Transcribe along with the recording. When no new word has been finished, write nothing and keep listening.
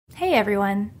Hey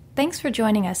everyone, thanks for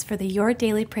joining us for the Your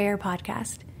Daily Prayer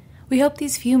podcast. We hope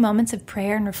these few moments of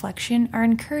prayer and reflection are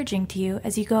encouraging to you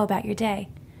as you go about your day.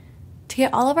 To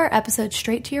get all of our episodes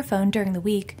straight to your phone during the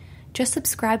week, just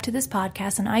subscribe to this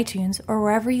podcast on iTunes or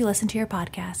wherever you listen to your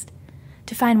podcast.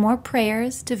 To find more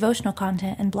prayers, devotional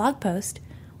content, and blog posts,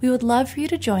 we would love for you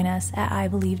to join us at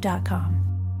ibelieve.com.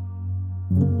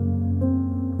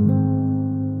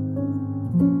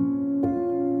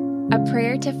 A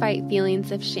Prayer to Fight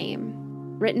Feelings of Shame,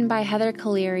 written by Heather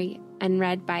Caleri and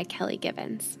read by Kelly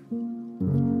Gibbons.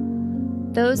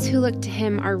 Those who look to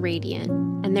him are radiant,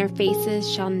 and their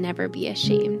faces shall never be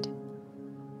ashamed.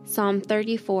 Psalm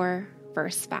 34,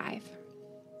 verse 5.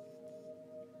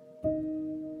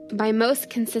 My most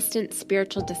consistent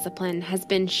spiritual discipline has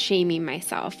been shaming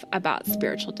myself about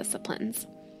spiritual disciplines.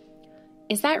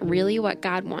 Is that really what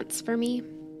God wants for me?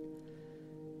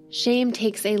 Shame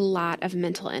takes a lot of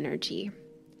mental energy.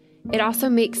 It also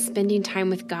makes spending time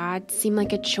with God seem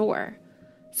like a chore,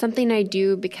 something I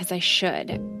do because I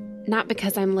should, not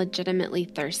because I'm legitimately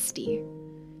thirsty.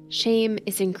 Shame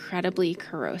is incredibly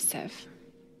corrosive.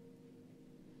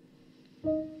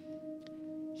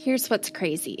 Here's what's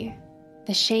crazy.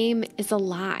 The shame is a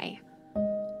lie.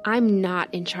 I'm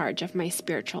not in charge of my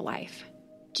spiritual life.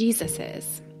 Jesus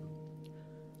is.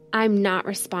 I'm not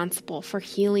responsible for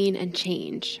healing and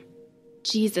change.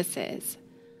 Jesus is.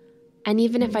 And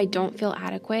even if I don't feel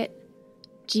adequate,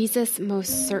 Jesus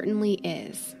most certainly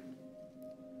is.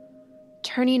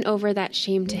 Turning over that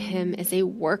shame to him is a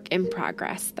work in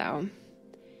progress, though.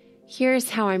 Here's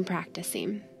how I'm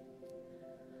practicing.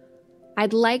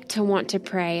 I'd like to want to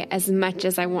pray as much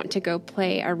as I want to go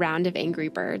play a round of Angry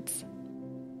Birds.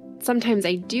 Sometimes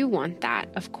I do want that,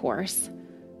 of course.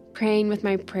 Praying with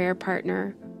my prayer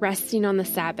partner, resting on the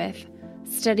Sabbath,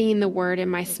 studying the Word in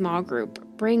my small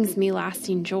group brings me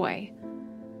lasting joy.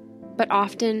 But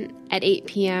often at 8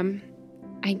 p.m.,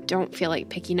 I don't feel like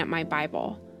picking up my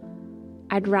Bible.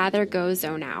 I'd rather go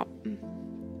zone out.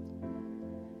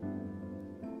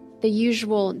 The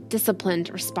usual disciplined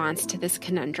response to this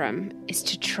conundrum is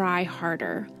to try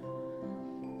harder.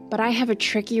 But I have a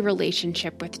tricky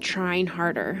relationship with trying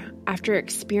harder after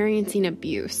experiencing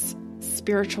abuse,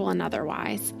 spiritual and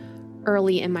otherwise,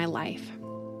 early in my life.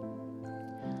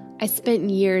 I spent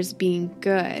years being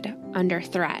good under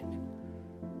threat.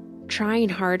 Trying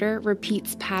harder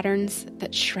repeats patterns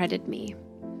that shredded me.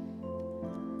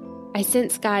 I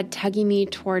sense God tugging me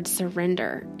towards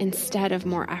surrender instead of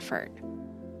more effort.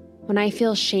 When I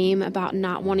feel shame about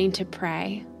not wanting to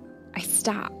pray, I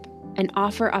stop and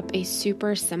offer up a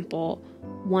super simple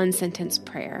one-sentence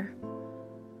prayer.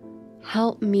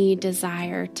 Help me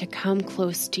desire to come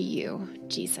close to you,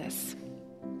 Jesus.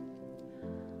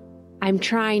 I'm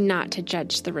trying not to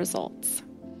judge the results.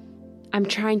 I'm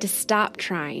trying to stop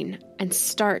trying and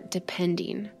start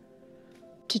depending.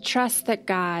 To trust that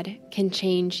God can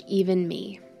change even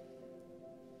me.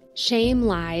 Shame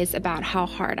lies about how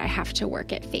hard I have to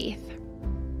work at faith.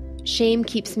 Shame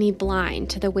keeps me blind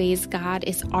to the ways God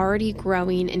is already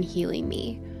growing and healing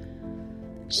me.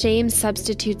 Shame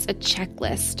substitutes a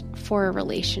checklist for a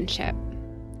relationship.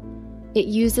 It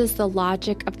uses the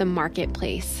logic of the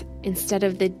marketplace instead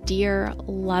of the dear,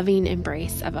 loving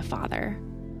embrace of a father.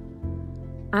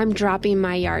 I'm dropping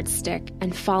my yardstick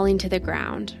and falling to the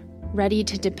ground, ready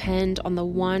to depend on the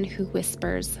one who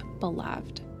whispers,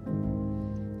 beloved.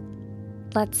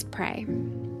 Let's pray.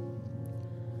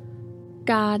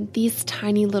 God, these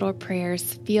tiny little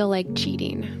prayers feel like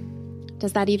cheating.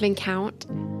 Does that even count?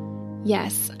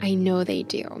 Yes, I know they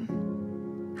do.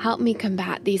 Help me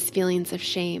combat these feelings of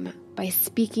shame by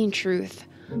speaking truth,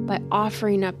 by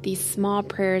offering up these small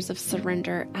prayers of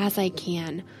surrender as I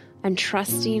can, and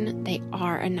trusting they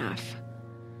are enough.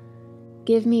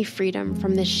 Give me freedom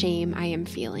from the shame I am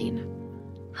feeling.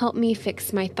 Help me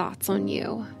fix my thoughts on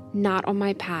you, not on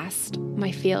my past,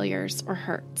 my failures, or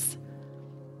hurts.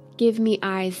 Give me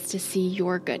eyes to see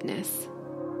your goodness.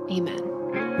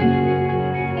 Amen.